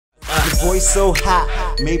boy so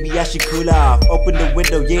hot, maybe I should cool off. Open the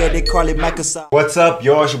window, yeah, they call it Microsoft. What's up,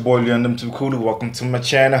 y'all? It's your boy Leon Cool. Welcome to my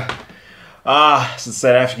channel. It's a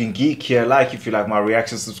South African geek here. Like if you like my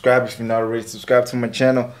reaction, subscribe if you're not already subscribed to my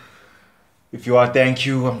channel. If you are, thank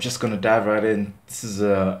you. I'm just gonna dive right in. This is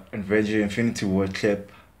a Avengers Infinity War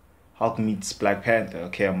clip. Hulk meets Black Panther.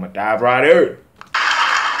 Okay, I'm gonna dive right in.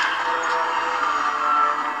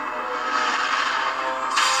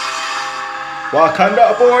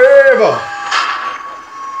 Wakanda forever.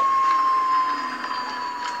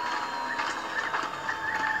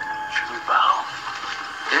 Should we bow?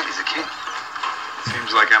 Yeah, he's a king.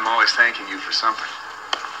 Seems like I'm always thanking you for something.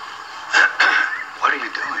 What are you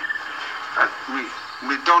doing?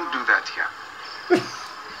 We don't do that here.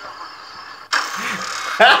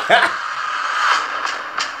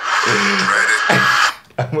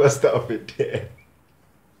 I must stop it there.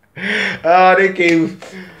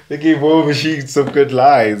 They gave War Machine some good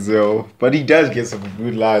lines, yo. But he does get some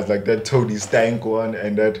good lines, like that Tony Stank one,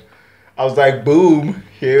 and that I was like, boom,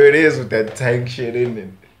 here it is with that tank shit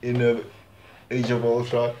in the Age of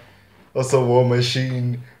Ultron. Also, War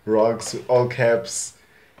Machine rocks all caps.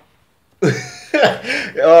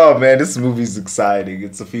 Oh man, this movie's exciting.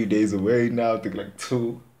 It's a few days away now. I think like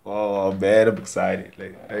 2. Oh man, I'm excited.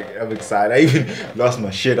 Like I'm excited. I even lost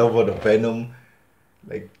my shit over the Venom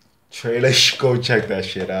trailer. Go check that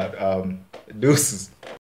shit out. Deuces.